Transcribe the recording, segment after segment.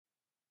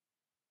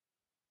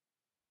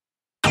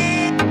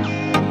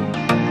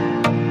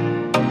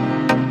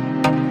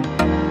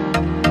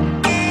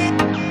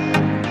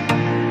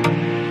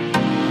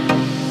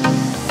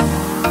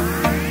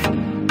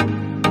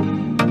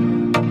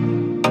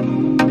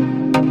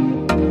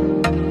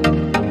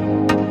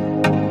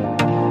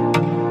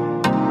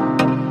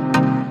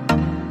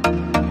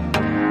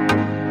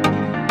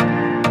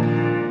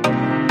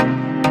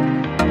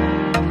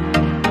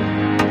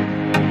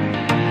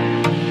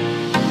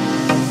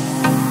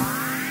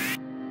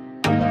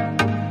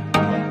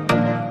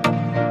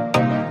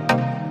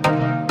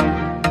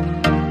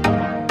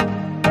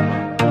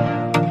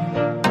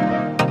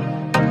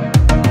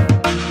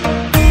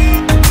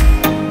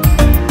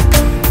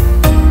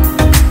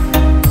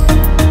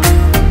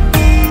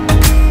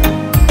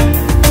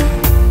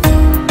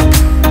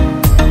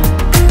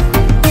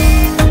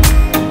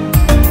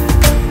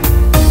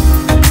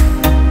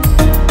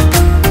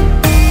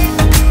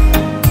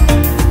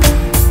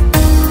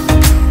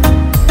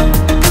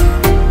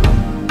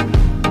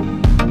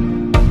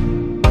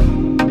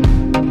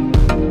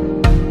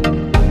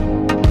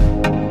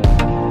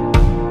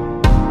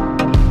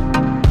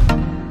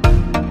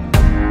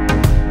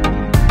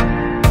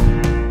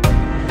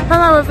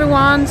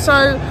everyone.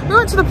 So we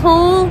went to the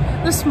pool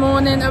this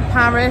morning at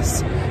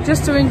Paris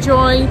just to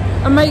enjoy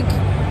and make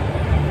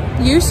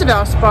use of it,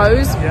 I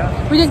suppose.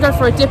 Yeah. We didn't go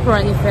for a dip or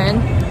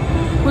anything.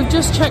 We've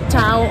just checked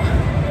out.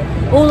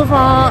 All of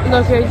our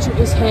luggage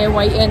is here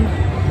waiting,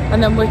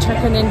 and then we're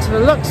checking into the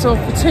Luxor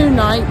for 2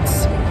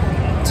 nights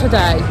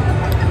today.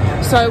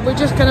 So we're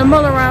just going to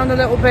mull around a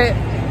little bit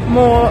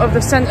more of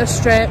the centre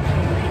strip,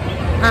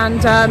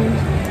 and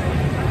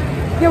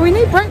yeah, we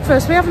need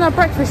breakfast. We haven't had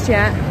breakfast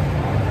yet,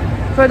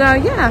 but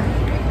yeah.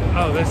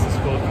 Oh, there's the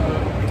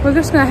sportsbook. We're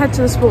just going to head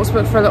to the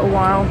sportsbook for a little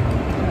while,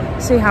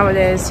 see how it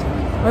is.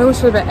 We're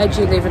also a bit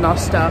edgy leaving our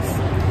stuff.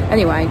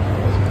 Anyway,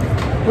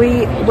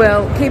 we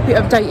will keep you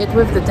updated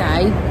with the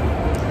day.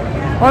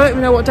 I don't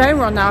even know what day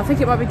we're on now. I think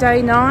it might be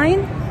day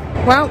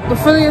 9. Well, we're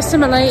fully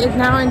assimilated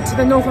now into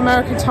the North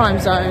American time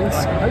zones.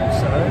 I hope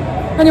so.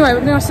 Anyway,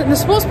 we're going to sit in the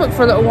sportsbook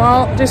for a little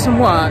while, do some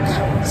work.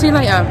 See you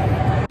later.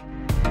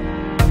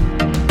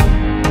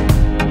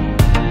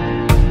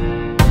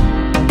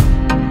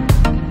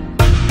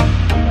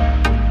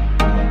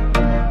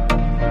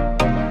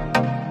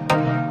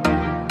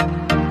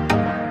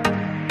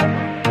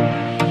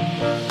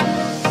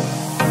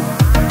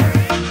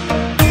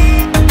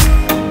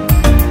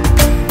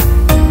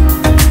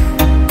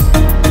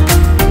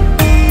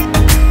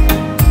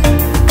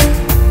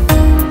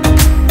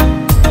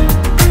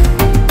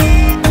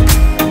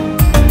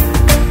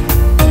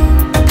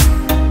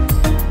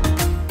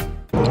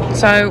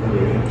 So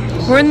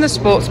we're in the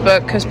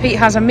sportsbook because Pete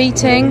has a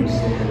meeting.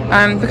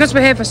 Because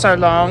we're here for so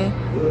long,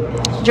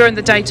 during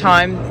the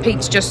daytime,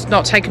 Pete's just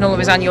not taken all of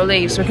his annual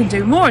leave, so we can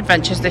do more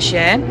adventures this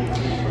year.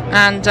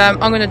 And I'm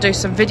going to do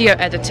some video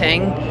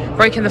editing,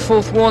 breaking the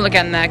 4th wall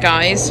again there,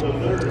 guys.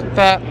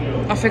 But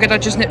I figured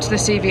I'd just nip to the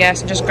CVS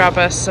and just grab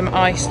us some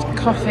iced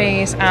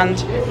coffees. And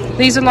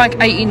these are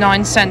like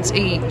 89 cents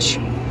each,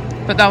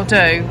 but they'll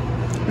do.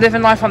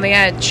 Living life on the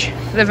edge,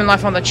 living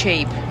life on the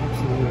cheap.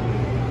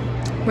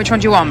 Which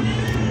one do you want?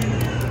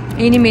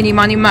 Eeny, meeny,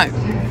 miny, mo.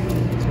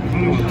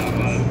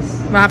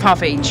 We'll have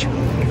half each.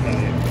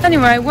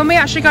 Anyway, when we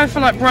actually go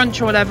for like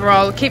brunch or whatever,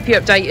 I'll keep you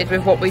updated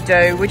with what we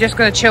do. We're just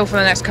going to chill for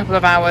the next couple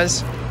of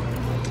hours,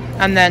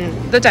 and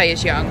then the day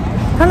is young.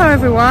 Hello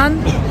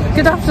everyone.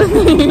 Good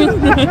afternoon.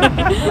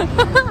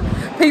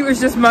 Pete was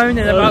just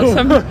moaning about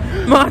some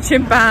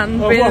marching band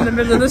being in the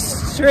middle of the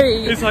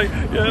street. It's like,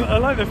 yeah, I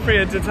like the free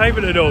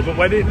entertainment and all, but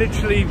when it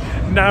literally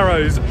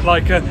narrows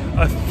like a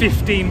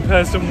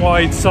 15-person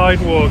wide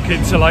sidewalk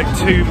into like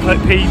 2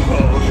 people,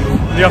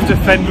 you have to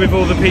fend with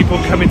all the people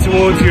coming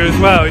towards you as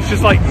well. It's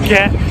just like,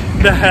 get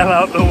the hell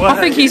out the way. I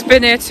think he's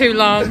been here too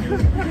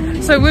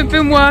long. So we've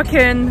been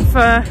working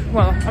for,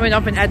 well, I mean,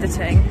 I've been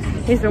editing.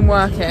 He's been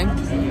working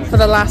for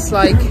the last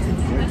like,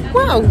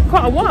 well,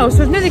 quite a while, so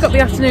we've nearly got the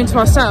afternoon to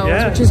ourselves,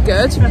 yeah, which is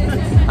good.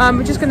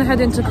 We're just going to head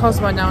into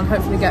Cosmo now and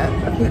hopefully get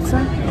a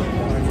pizza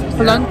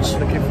for lunch.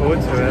 Looking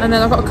forward to it. And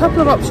then I've got a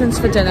couple of options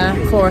for dinner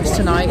for us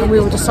tonight, and we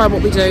will decide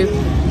what we do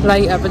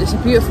later. But it's a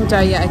beautiful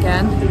day yet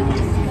again,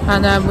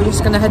 and we're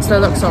just going to head to the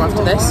Luxor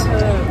after this.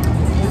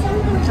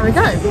 There we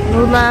go.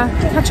 We'll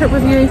catch up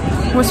with you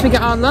once we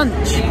get our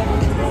lunch.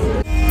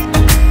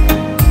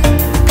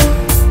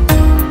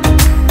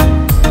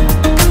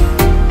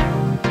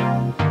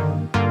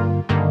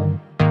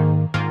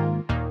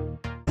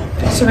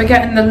 So we're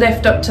getting the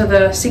lift up to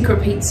the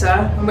secret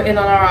pizza, and we're in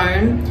on our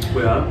own.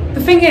 We are.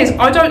 The thing is,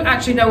 I don't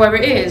actually know where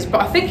it is,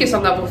 but I think it's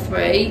on level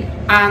 3,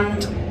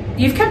 and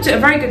you've kept it a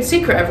very good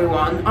secret,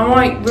 everyone. I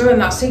might ruin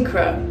that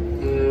secret.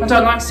 I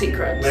don't like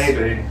secrets.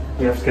 Maybe.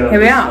 We have to go. Here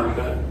we are.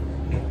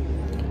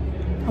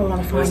 I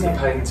want to find Where's it. the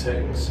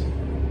paintings?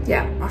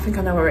 Yeah, I think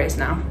I know where it is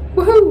now.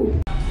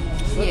 Woohoo!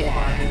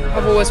 Yeah,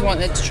 I've always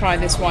wanted to try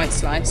this white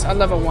slice. I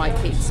love a white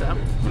pizza.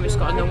 And it's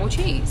got a normal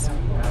cheese.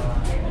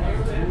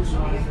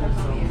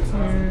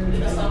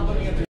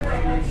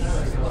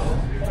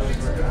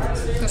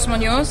 Got some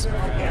on yours?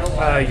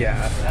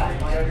 Yeah.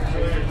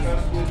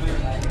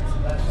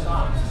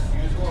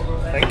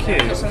 Thank you.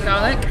 Got some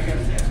garlic?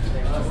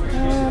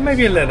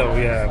 Maybe a little,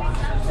 yeah.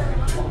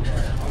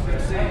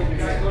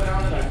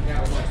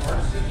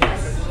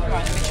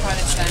 Right, let me try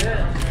this then.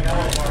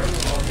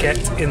 Get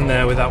in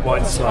there with that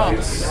white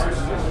slice.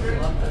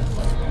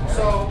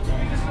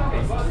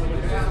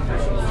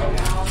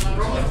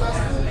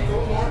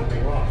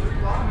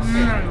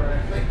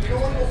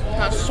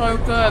 That's so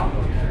good.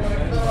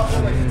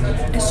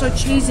 It's so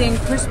cheesy and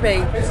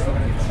crispy.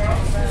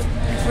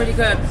 It's really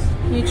good.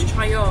 You need to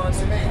try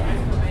yours.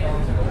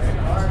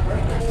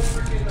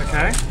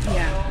 Okay.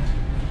 Yeah.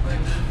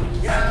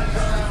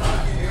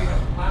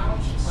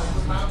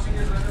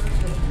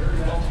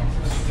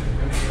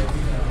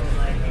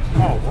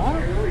 Oh, what?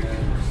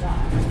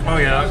 Oh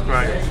yeah, that's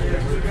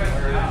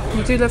great.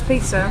 You do love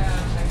pizza?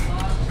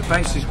 The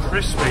base is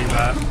crispy,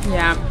 but...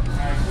 Yeah.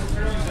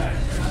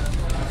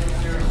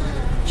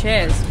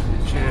 Cheers.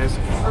 Cheers.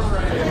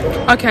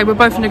 Okay, we're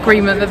both in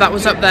agreement that that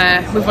was up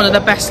there with one of the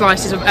best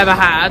slices I've ever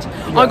had.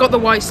 Yeah. I got the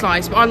white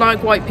slice, but I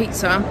like white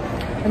pizza.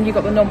 And you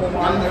got the normal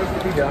one.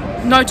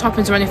 No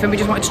toppings or anything, we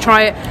just wanted to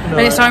try it in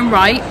its own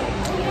right.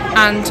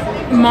 And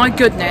my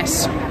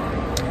goodness,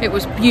 It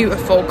was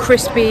beautiful,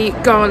 crispy,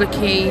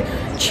 garlicky,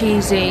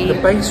 cheesy. The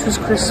base was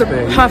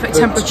crispy. Perfect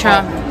temperature.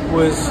 Top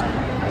was,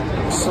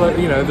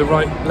 you know, the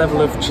right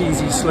level of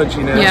cheesy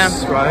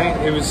sludginess, right?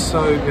 It was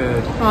so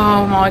good.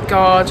 Oh my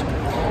god.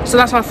 So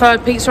that's our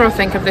third pizza, I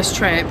think, of this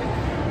trip.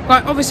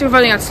 Like, obviously we've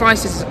only had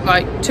slices,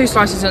 like 2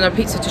 slices and a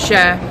pizza to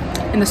share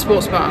in the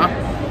sports bar.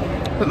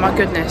 But my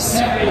goodness,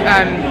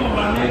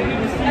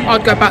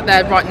 I'd go back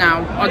there right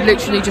now. I'd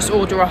literally just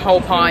order a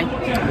whole pie.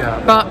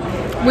 Yeah. But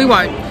we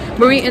won't.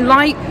 We're eating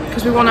light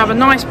because we want to have a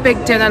nice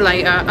big dinner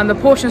later, and the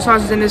portion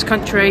sizes in this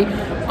country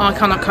I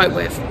cannot cope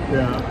with.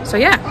 Yeah. So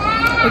yeah,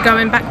 we're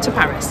going back to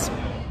Paris.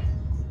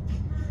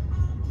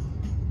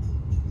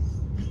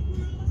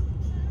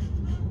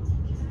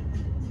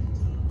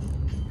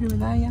 We were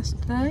there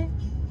yesterday.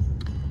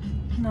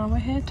 Now we're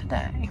here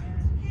today.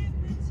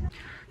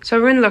 So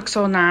we're in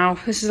Luxor now.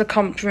 This is a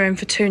comped room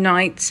for 2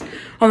 nights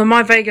on the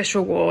My Vegas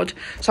reward.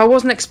 So I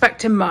wasn't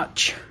expecting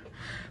much.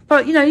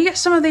 But, you know, you get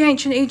some of the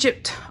ancient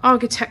Egypt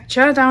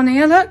architecture down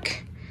here,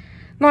 look.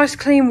 Nice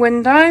clean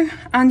window,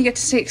 and you get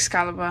to see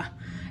Excalibur.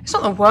 It's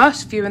not the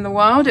worst view in the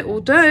world, it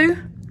will do.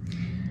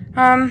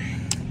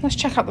 Let's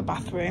check out the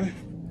bathroom.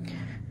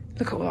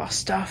 Look at all our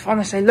stuff.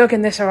 Honestly,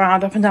 looking this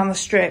around up and down the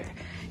strip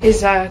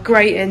is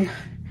grating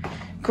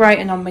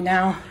on me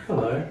now.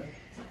 Hello.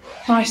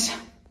 Nice.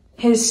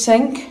 His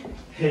sink.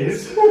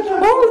 His? Oh,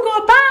 we've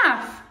got a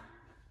bath.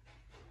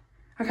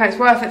 Okay, it's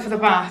worth it for the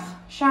bath.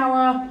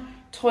 Shower,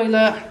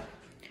 toilet,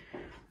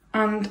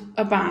 and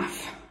a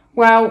bath.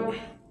 Well,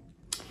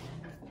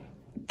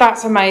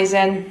 that's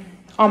amazing.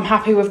 I'm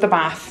happy with the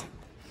bath.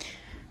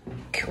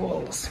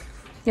 Cool.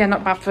 Yeah,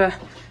 not bad for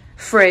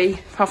free,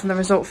 apart from the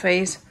resort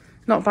fees.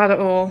 Not bad at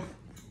all.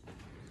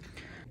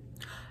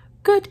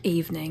 Good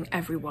evening,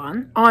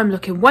 everyone. I'm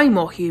looking way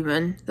more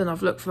human than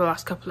I've looked for the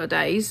last couple of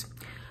days.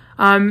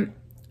 I'll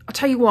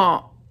tell you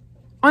what,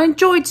 I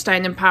enjoyed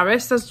staying in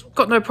Paris. There's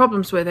got no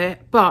problems with it.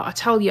 But I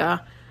tell you,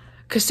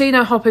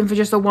 casino hopping for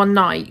just a 1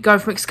 night, going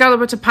from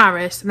Excalibur to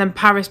Paris and then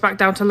Paris back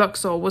down to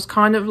Luxor was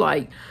kind of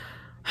like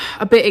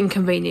a bit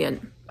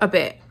inconvenient, a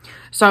bit.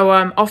 So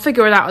I'll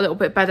figure it out a little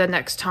bit better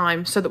next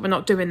time so that we're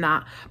not doing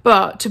that.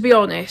 But to be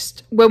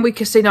honest, when we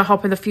casino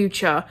hop in the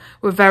future,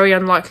 we're very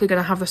unlikely going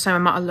to have the same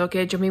amount of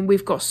luggage. I mean,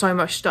 we've got so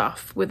much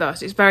stuff with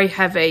us. It's very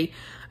heavy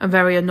and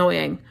very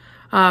annoying.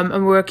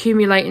 And we're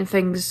accumulating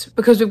things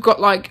because we've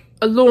got like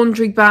a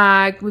laundry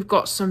bag, we've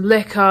got some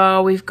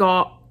liquor, we've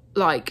got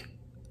like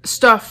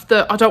stuff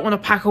that I don't want to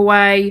pack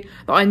away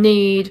that I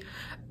need.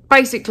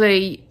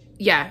 Basically,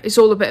 yeah, it's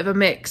all a bit of a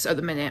mix at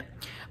the minute.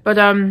 But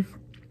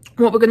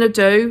what we're going to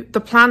do,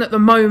 the plan at the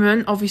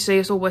moment, obviously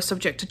it's always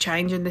subject to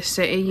change in this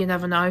city, you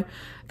never know.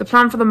 The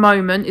plan for the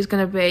moment is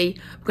going to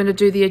be, we're going to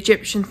do the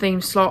Egyptian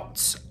themed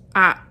slots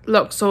at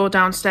Luxor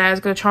downstairs.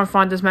 Going to try and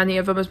find as many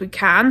of them as we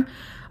can.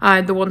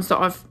 The ones that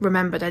I've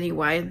remembered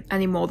anyway,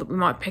 any more that we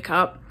might pick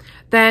up.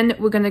 Then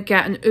we're going to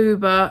get an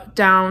Uber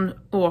down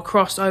or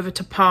across over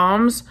to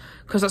Palms,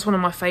 because that's one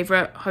of my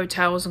favourite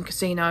hotels and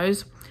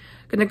casinos.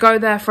 Going to go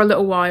there for a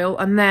little while,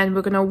 and then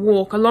we're going to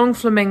walk along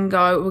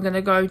Flamingo. We're going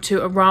to go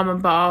to a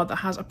ramen bar that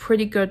has a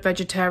pretty good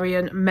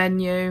vegetarian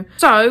menu.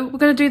 So we're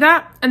going to do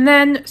that and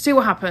then see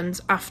what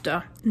happens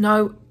after.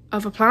 No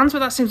other plans, but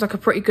that seems like a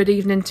pretty good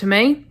evening to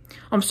me.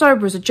 I'm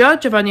sober as a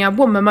judge. I've only had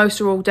 1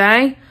 mimosa all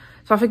day.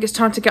 So I think it's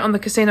time to get on the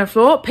casino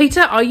floor.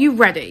 Peter, are you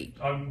ready?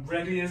 I'm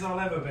ready as I'll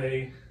ever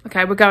be.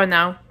 Okay, we're going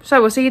now. So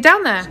we'll see you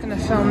down there. I'm just going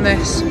to film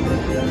this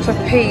for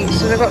Pete.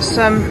 So they've got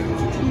some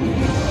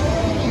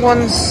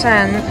 1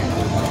 cent.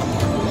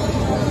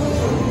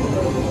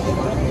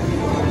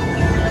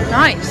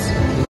 Nice.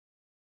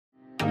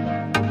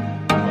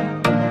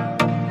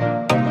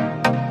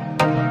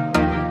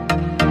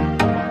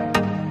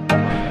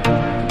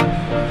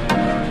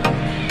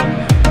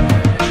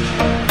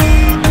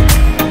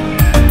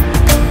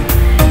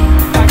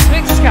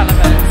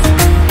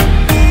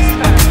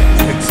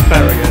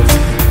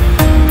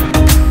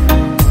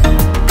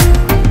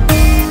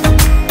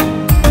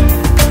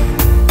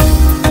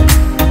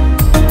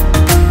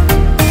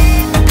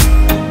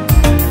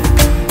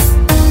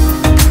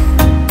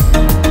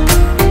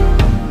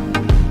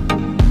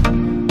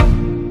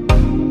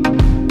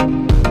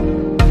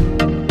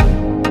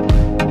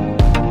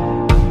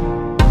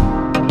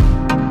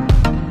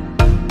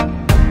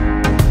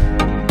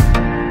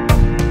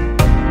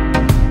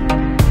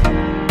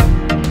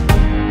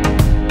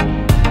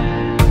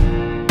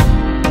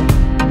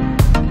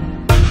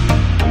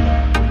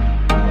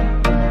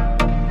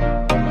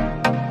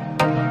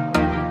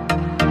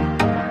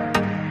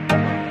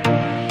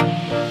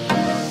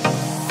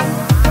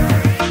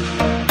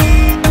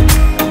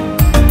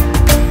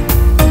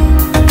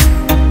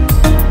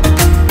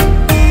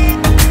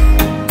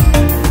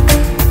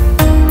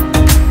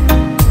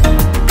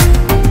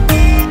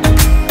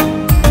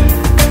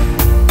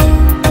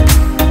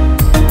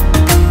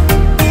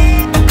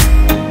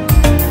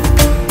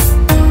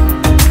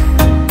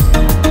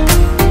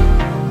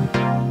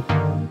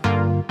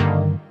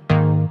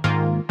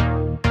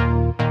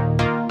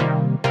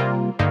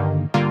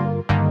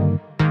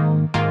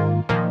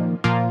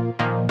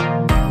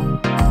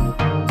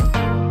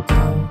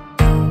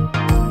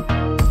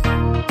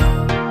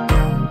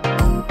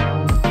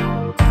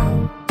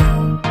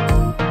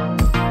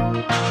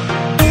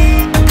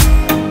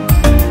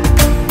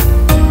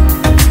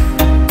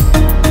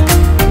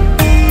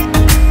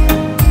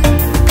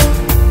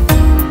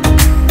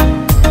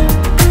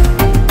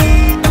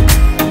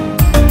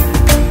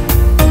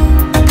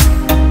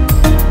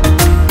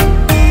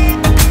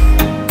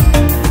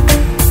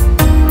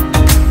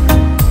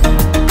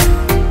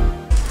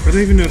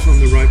 don't even know if I'm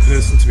the right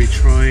person to be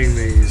trying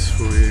these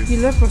for you. You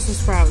love Brussels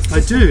sprouts. I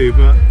do,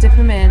 but... Dip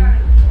them in.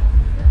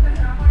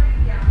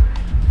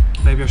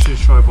 Maybe I should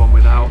have tried one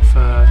without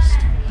first.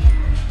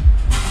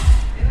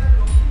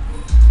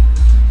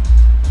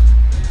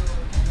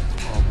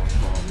 Oh my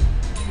god.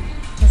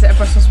 Is it a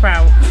Brussels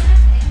sprout?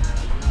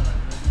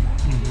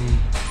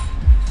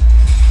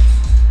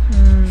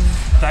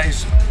 That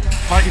is...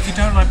 Like, if you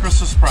don't like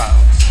Brussels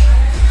sprouts,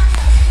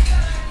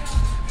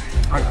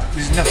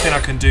 there's nothing I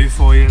can do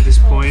for you at this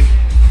point.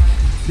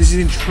 This is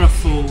in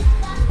truffle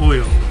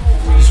oil.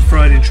 It's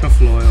fried in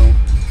truffle oil.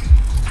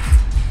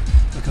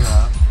 Look at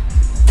that.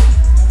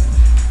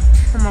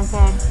 Oh my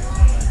god.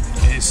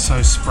 It is so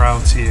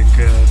sprouty and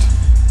good.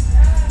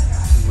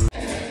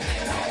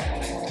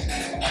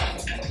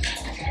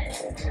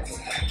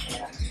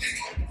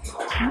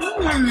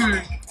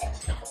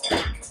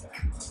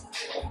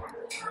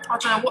 I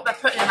don't know what they're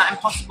putting in that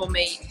impossible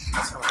meat,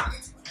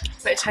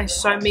 but it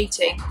tastes so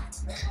meaty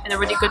in a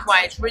really good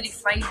way. It's really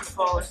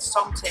flavourful and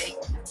salty.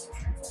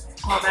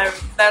 Oh,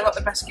 they're like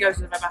the best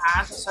gyozas I've ever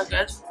had. They're so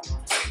good.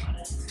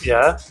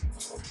 Yeah?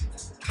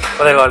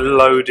 Are they like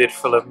loaded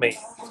full of meat?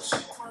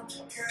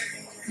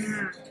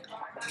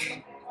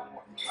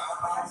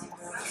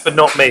 But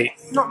not meat.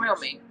 Not real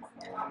meat.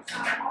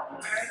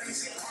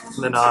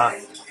 And then our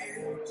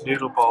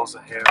noodle bowls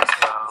are here as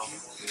well,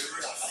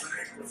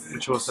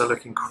 which also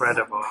look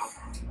incredible.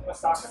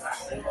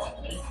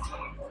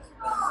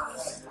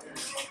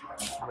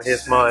 And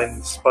here's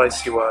mine,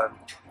 spicy one.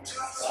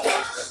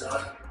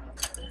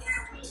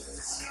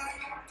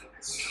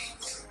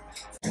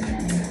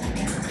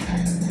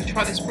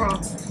 Try this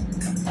broth.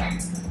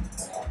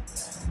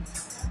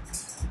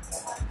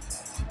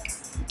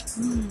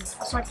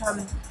 It's like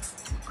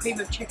cream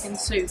of chicken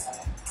soup.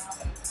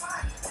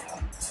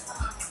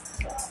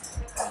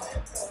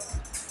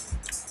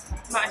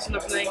 That is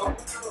lovely.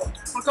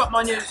 I got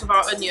my noodles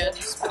without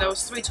onions, but there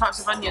was 3 types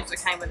of onions that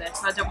came with this,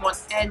 and I didn't want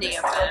any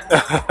of them.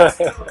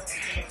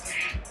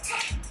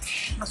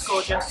 That's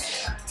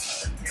gorgeous.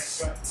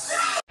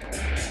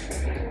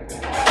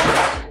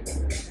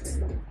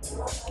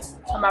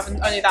 I'm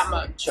having only that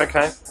much.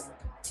 Okay.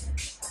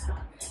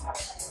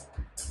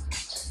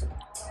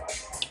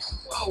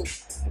 Whoa.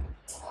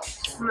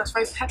 That's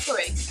very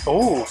peppery.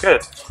 Oh,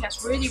 good. Yeah,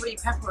 it's really, really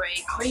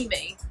peppery,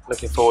 creamy.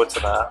 Looking forward to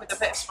that. With a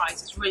bit of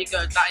spice, it's really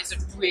good. That is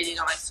really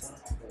nice.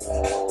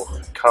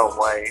 Oh, can't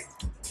wait.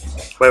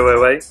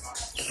 Wait.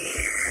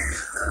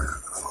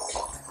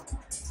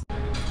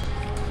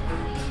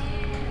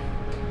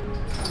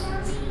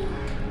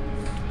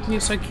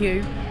 You're so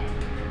cute.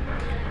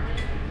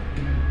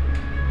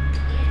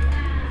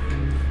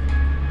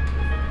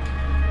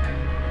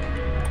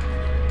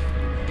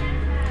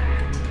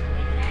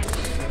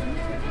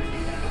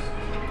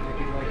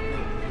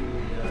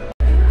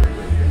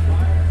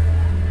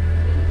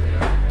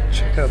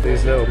 Check out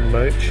these little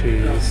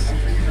mochis.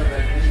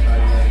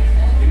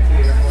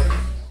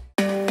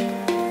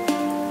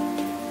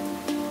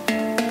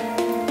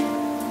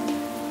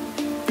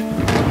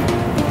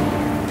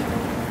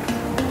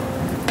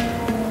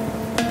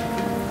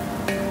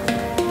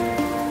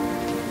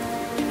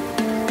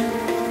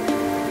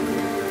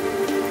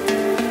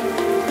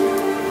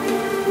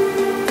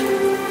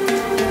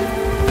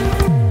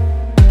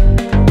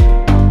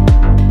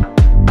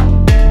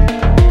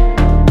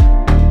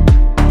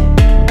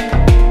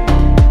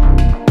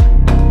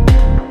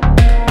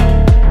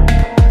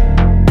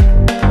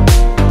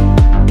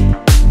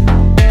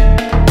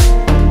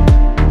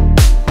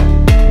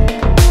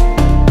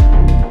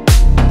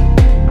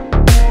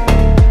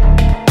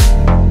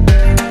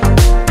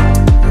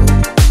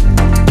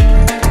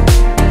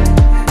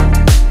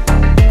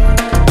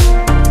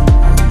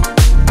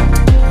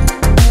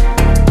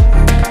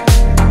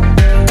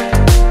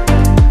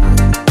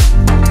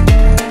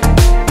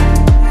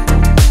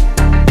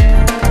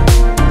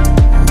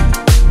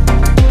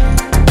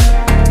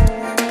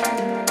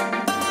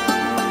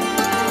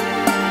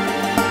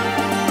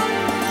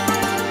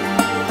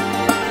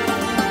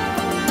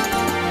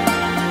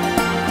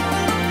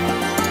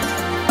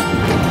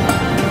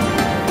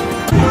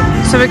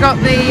 So we got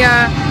the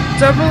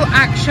double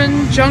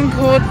action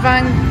Jean-Claude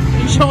Van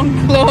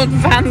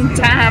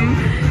Damme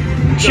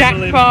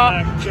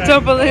jackpot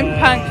double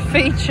impact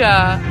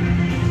feature.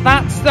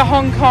 That's the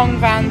Hong Kong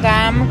Van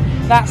Damme.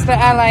 That's the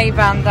LA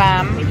Van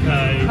Damme.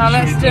 Okay. Now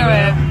let's do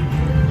it.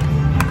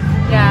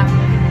 Yeah.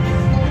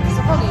 What's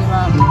the volume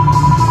up?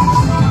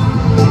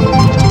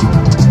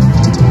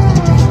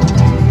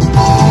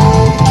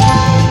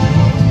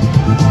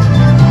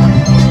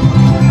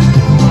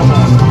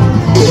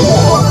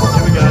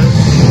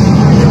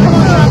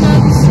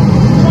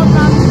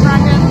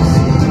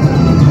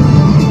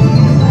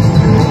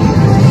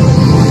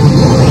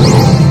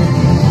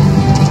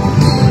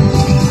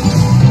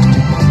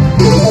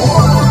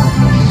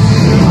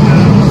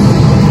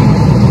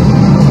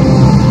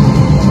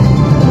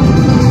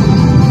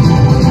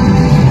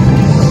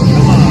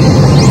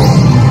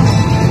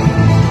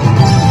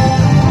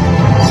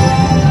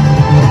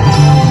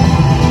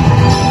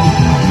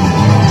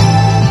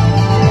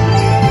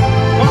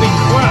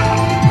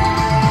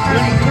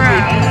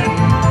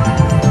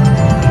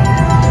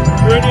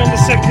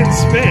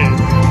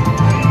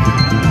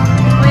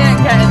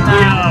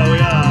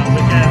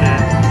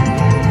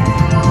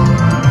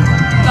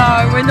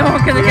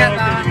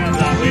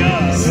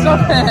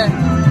 it.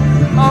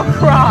 I'll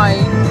cry.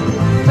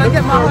 Don't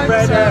get my hopes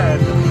red up.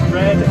 hen.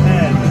 Red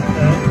hen.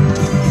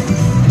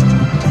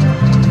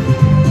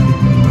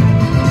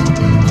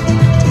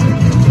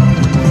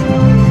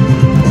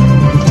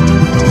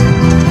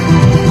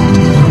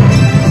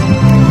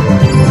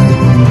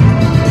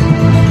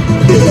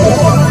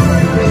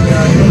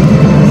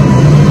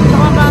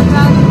 Come on,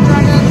 Bantam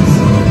Dragons.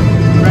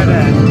 Red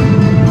hen.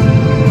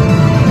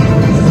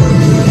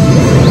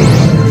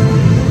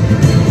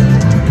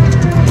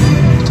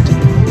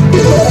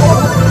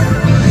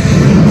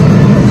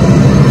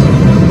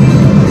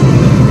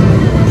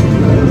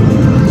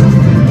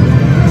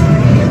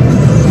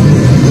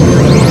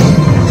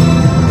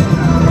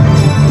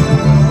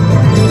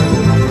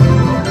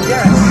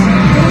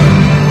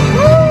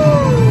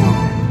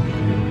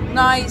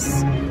 Nice.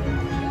 Is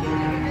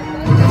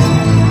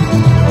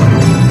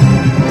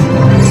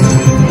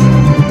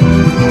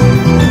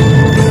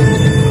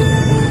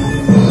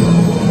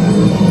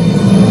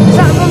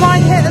that the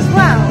line hit as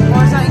well?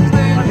 Or does that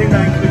include? I think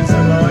that includes the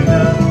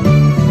liner.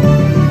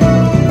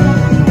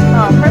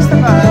 Oh, press the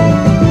button.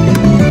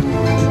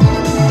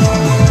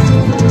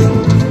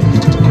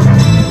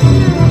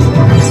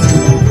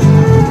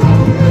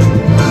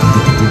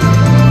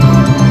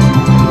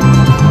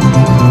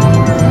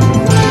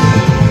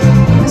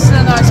 This is a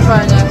nice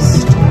bonus.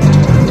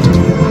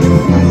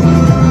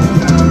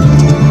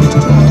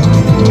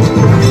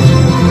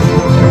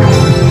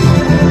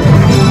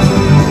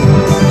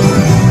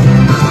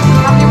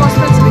 How many more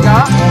spins have we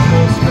got? One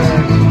more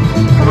spin.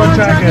 Come on,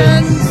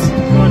 dragons.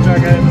 Come on,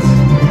 dragons.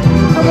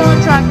 Come on,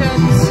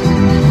 dragons.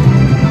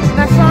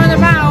 They're flying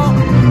about.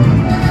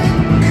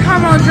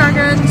 Come on,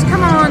 dragons.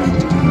 Come on.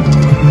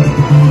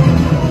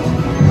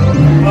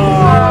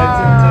 Oh, I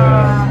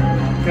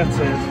didn't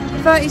do it. Gutted.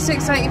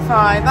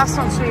 36.85. That's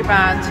not too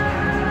bad.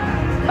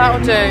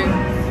 That'll do.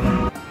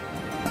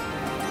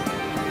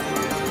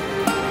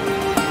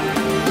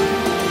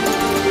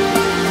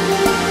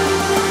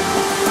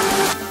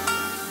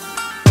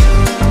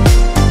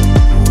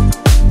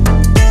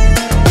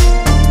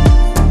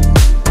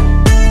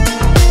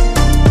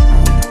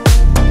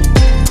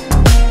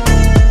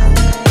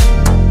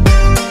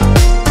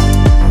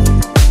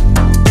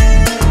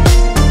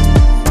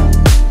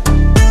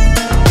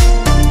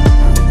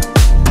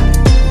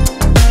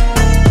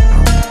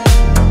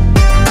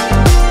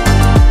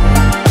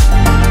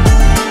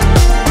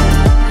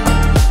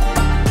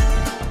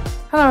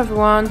 Hello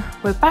everyone,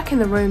 we're back in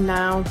the room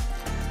now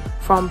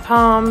from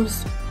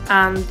Palms,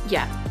 and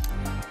yeah,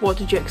 what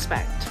did you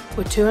expect?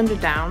 We're 200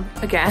 down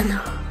again.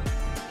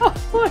 Oh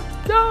my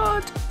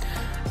god!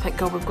 Thank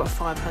god we've got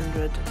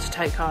 500 to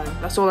take home.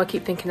 That's all I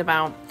keep thinking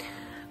about,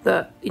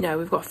 that, you know,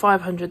 we've got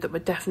 500 that we're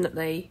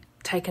definitely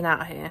taking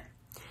out of here.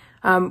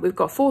 We've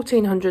got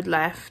 1400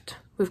 left.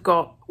 We've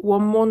got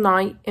one more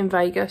night in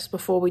Vegas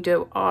before we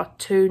do our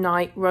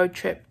 2-night road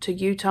trip to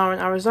Utah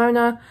and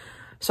Arizona,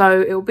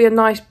 so it'll be a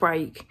nice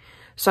break.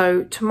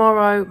 So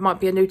tomorrow might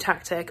be a new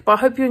tactic, but I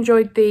hope you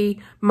enjoyed the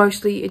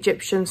mostly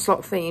Egyptian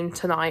slot theme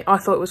tonight. I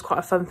thought it was quite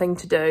a fun thing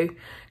to do,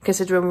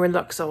 considering we're in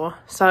Luxor.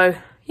 So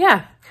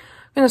yeah,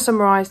 I'm going to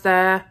summarise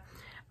there,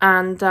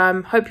 and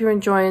hope you're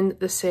enjoying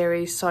the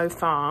series so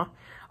far.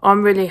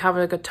 I'm really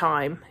having a good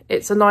time.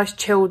 It's a nice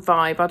chilled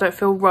vibe. I don't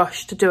feel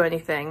rushed to do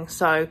anything.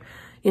 So,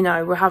 you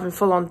know, we're having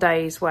full-on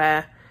days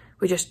where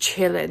we're just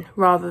chilling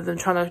rather than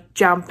trying to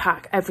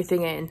jam-pack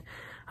everything in.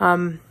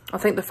 I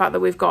think the fact that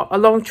we've got a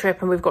long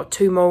trip and we've got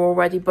 2 more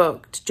already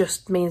booked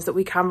just means that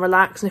we can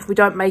relax. And if we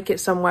don't make it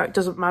somewhere, it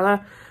doesn't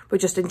matter. We're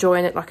just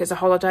enjoying it like it's a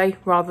holiday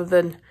rather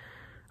than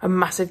a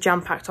massive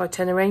jam-packed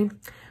itinerary.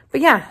 But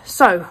yeah,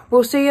 so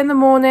we'll see you in the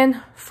morning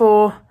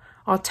for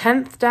our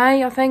 10th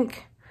day, I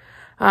think.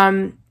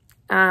 And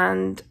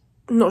I'm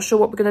not sure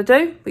what we're going to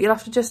do, but you'll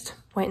have to just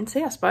wait and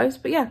see, I suppose.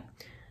 But yeah,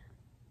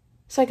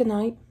 say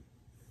goodnight.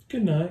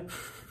 Good night.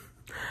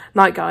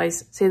 Night,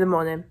 guys. See you in the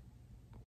morning.